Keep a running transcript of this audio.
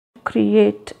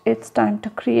create. It's time to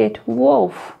create.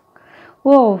 Whoa.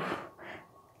 Whoa.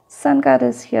 Sun card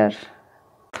is here.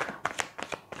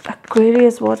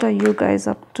 Aquarius, what are you guys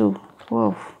up to?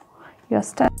 Whoa. You're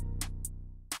standing.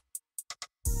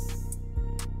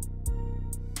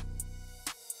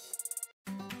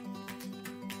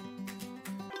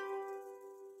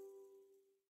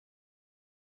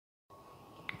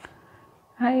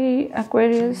 Hi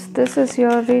Aquarius, this is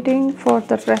your reading for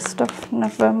the rest of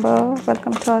November.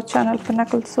 Welcome to our channel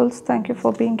Pinnacle Souls. Thank you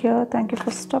for being here. Thank you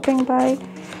for stopping by.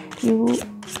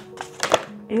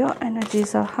 Your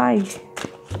energies are high.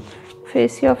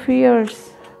 Face your fears.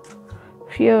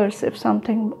 If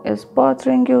something is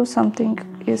bothering you, something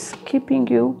is keeping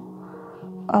you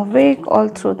awake all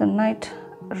through the night,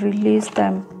 release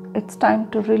them. It's time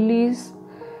to release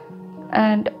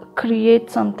and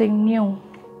create something new.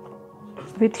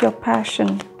 With your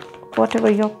passion,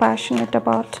 whatever you're passionate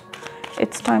about,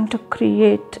 it's time to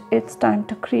create. It's time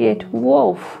to create.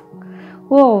 Whoa.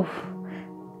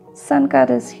 Sun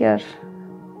card is here.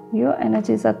 Your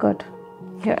energies are good.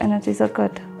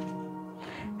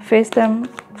 Face them.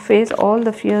 Face all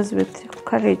the fears with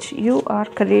courage. You are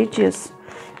courageous.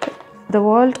 The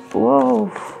world.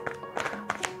 Whoa.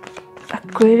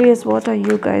 Aquarius, what are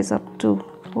you guys up to?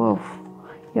 Whoa.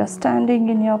 You're standing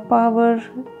in your power.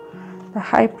 The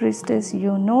High Priestess,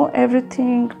 you know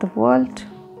everything, the world.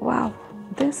 Wow,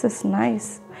 this is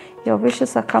nice. Your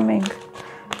wishes are coming.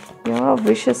 Your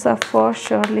wishes are for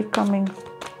surely coming.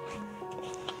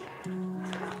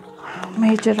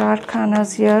 Major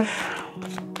arcanas here.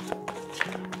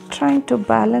 Trying to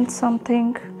balance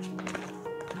something.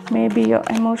 Maybe your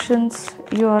emotions,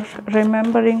 you are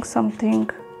remembering something.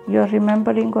 You are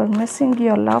remembering or missing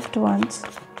your loved ones.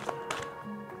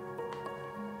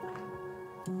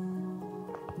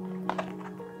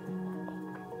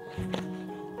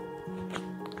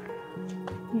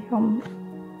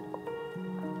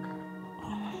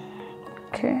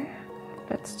 Okay,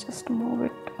 let's just move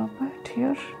it a bit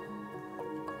here.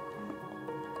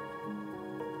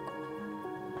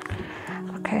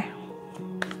 Okay,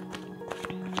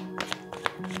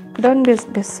 don't be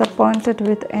disappointed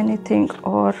with anything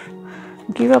or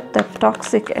give up that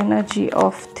toxic energy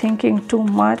of thinking too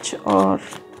much or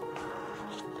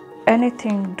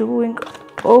anything,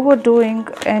 overdoing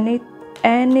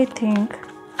anything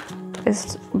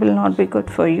will not be good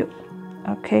for you.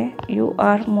 Okay, you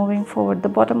are moving forward. The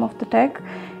bottom of the deck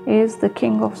is the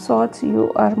King of Swords.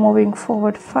 You are moving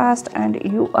forward fast and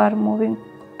you are moving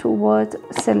towards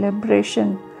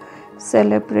celebration.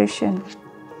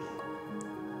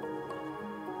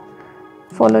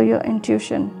 Follow your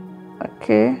intuition.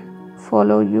 Okay,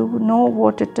 you know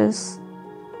what it is.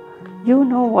 You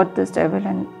know what this devil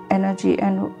and energy,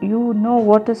 and you know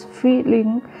what is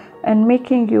feeling and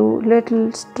making you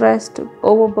little stressed,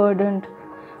 overburdened,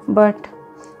 but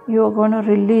you are going to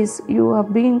release. You are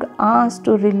being asked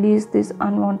to release these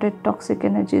unwanted toxic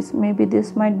energies. Maybe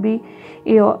this might be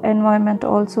your environment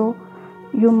also.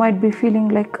 You might be feeling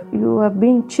like you are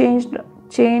being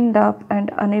chained up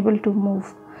and unable to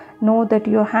move. Know that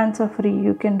your hands are free.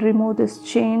 You can remove this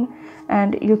chain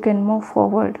and you can move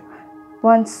forward.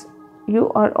 Once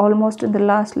you are almost in the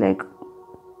last leg,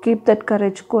 keep that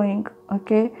courage going.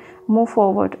 Okay, move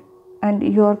forward and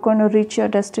you are going to reach your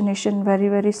destination very,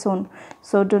 very soon.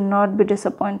 So do not be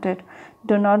disappointed.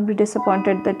 Do not be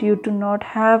disappointed that you do not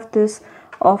have this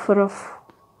offer of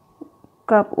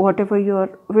cup. Whatever you are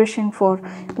wishing for,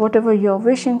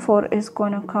 is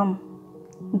going to come.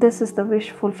 This is the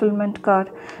wish fulfillment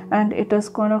card, and it is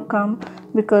going to come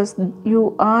because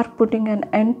you are putting an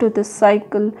end to this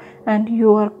cycle and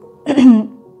you are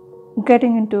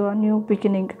getting into a new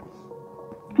beginning.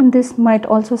 And this might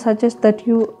also suggest that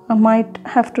you might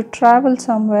have to travel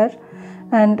somewhere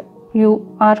and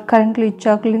you are currently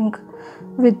juggling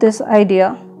with this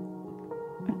idea.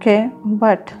 Okay,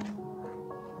 but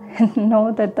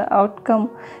know that the outcome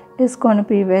is going to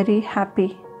be very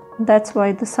happy. That's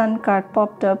why the Sun card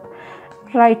popped up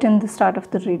right in the start of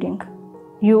the reading.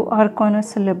 You are going to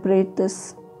celebrate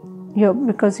this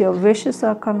because your wishes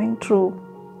are coming true.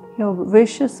 Your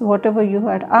wishes, whatever you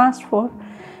had asked for,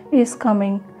 is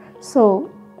coming. So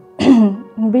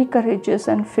be courageous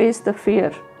and face the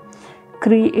fear.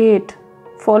 Create.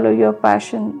 Follow your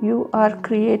passion. You are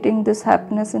creating this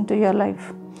happiness into your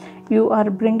life. You are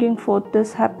bringing forth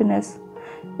this happiness.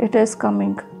 It is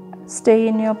coming. Stay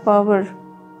in your power.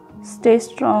 Stay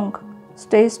strong.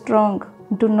 Stay strong.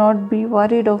 Do not be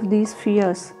worried of these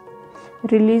fears.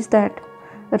 Release that.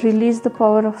 Release the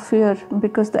power of fear,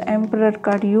 because the Emperor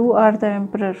card, you are the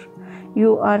Emperor.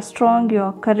 You are strong, you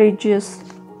are courageous.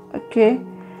 Okay,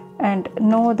 and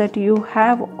know that you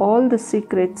have all the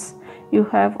secrets, you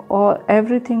have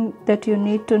everything that you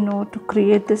need to know to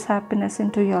create this happiness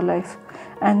into your life.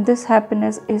 And this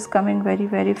happiness is coming very,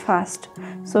 very fast.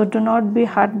 So do not be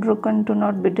heartbroken, do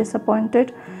not be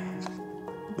disappointed.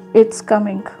 It's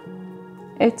coming.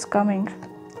 It's coming.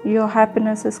 Your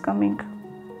happiness is coming.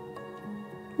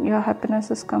 Your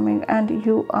happiness is coming, and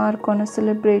you are gonna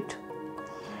celebrate.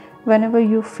 Whenever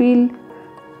you feel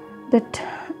that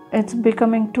it's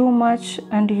becoming too much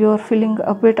and you're feeling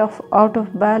a bit of out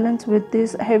of balance with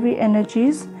these heavy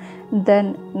energies,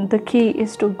 then the key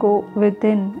is to go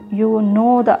within. You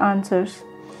know the answers.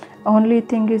 Only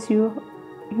thing is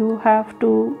you have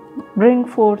to bring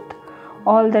forth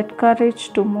all that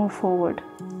courage to move forward.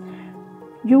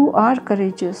 You are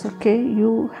courageous, okay?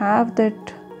 You have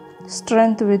that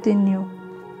strength within you.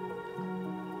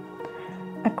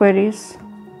 Aquarius,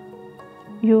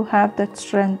 you have that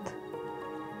strength.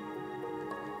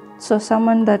 So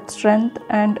summon that strength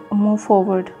and move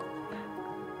forward.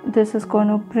 This is going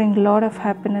to bring a lot of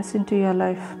happiness into your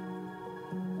life,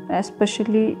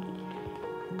 especially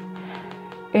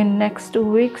in next 2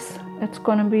 weeks. It's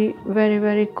going to be very,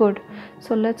 very good.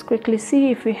 So let's quickly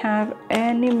see if we have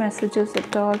any messages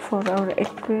at all for our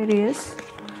Aquarius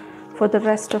for the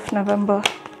rest of November.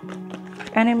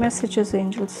 Any messages,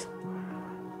 angels?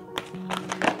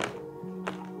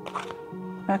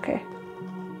 Okay.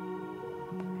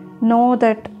 Know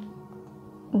that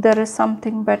there is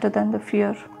something better than the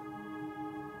fear.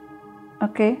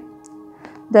 Okay?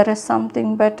 There is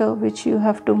something better which you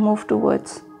have to move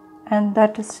towards, and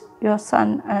that is your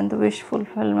sun and the wish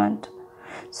fulfillment.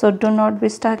 So do not be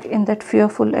stuck in that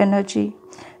fearful energy.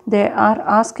 They are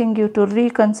asking you to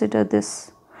reconsider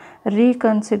this.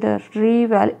 Reconsider,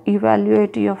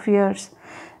 evaluate your fears.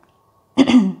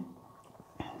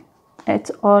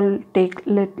 It's all take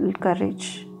little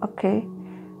courage, okay?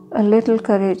 A little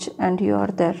courage and you are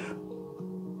there.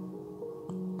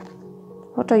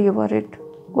 What are you worried?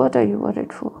 What are you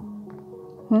worried for?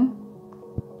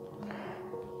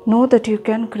 Know that you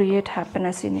can create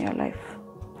happiness in your life,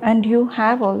 and you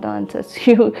have all the answers.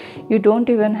 You don't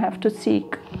even have to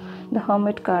seek. The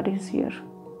Hermit card is here.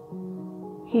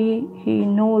 He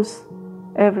knows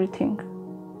everything.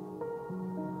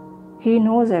 He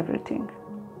knows everything.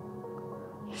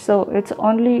 So it's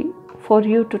only for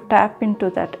you to tap into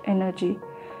that energy.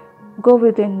 Go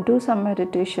within, do some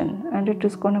meditation, and it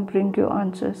is going to bring you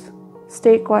answers.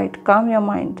 Stay quiet, calm your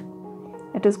mind.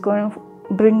 It is going to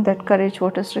bring that courage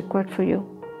what is required for you.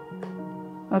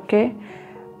 Okay?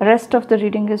 Rest of the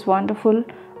reading is wonderful.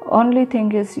 Only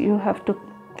thing is you have to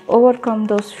overcome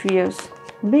those fears.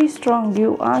 Be strong.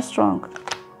 You are strong.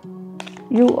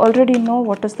 You already know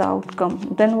what is the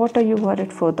outcome. Then what are you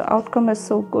worried for? The outcome is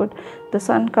so good. The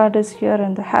Sun card is here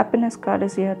and the Happiness card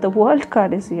is here. The World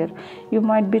card is here. You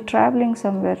might be traveling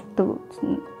somewhere.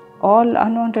 All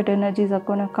unwanted energies are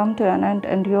going to come to an end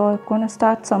and you are going to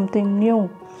start something new.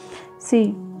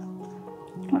 See,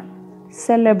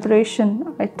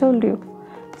 celebration. I told you,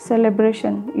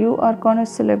 celebration. You are going to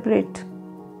celebrate.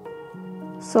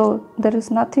 So there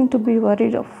is nothing to be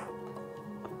worried of.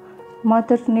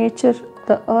 Mother Nature,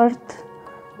 the earth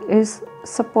is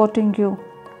supporting you.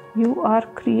 You are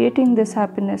creating this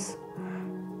happiness.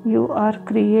 You are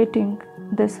creating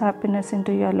this happiness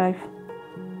into your life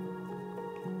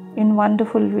in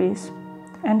wonderful ways.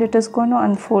 And it is going to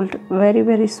unfold very,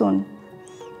 very soon.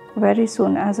 Very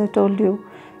soon, as I told you,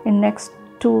 in next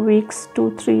 2 weeks,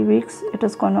 2-3 weeks, it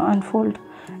is going to unfold.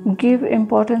 Give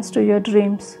importance to your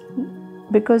dreams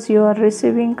because you are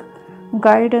receiving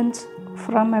guidance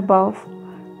from above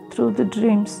through the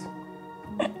dreams.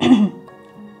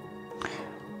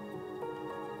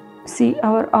 See,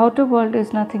 our outer world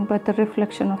is nothing but the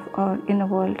reflection of our inner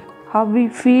world. How we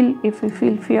feel, if we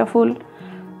feel fearful,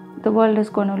 the world is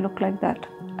going to look like that.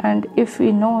 And if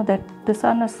we know that the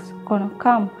sun is going to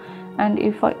come, and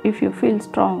if you feel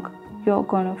strong, you're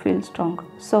going to feel strong.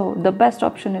 So the best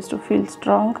option is to feel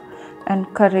strong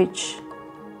and courage.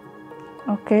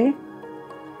 Okay?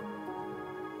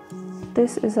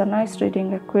 This is a nice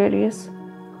reading, Aquarius.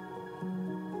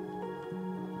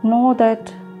 Know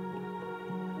that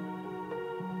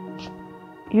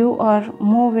you are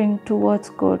moving towards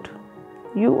good.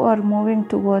 You are moving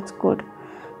towards good.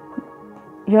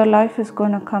 Your life is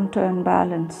going to come to a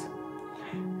balance.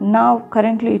 Now,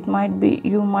 currently,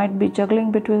 you might be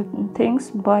juggling between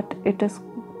things, but it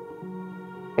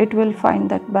will find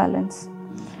that balance.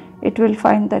 It will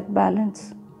find that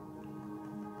balance.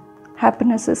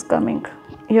 Happiness is coming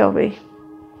your way.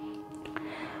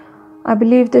 I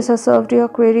believe this has served you,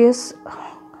 Aquarius.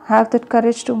 Have that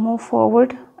courage to move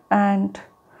forward, and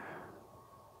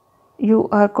you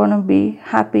are gonna be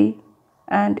happy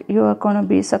and you are gonna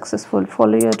be successful.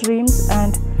 Follow your dreams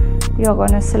and you're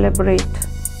gonna celebrate.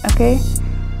 Okay,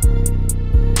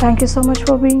 thank you so much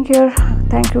for being here.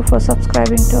 Thank you for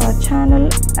subscribing to our channel,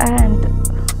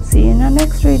 and see you in our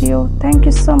next video. Thank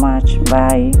you so much.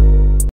 Bye.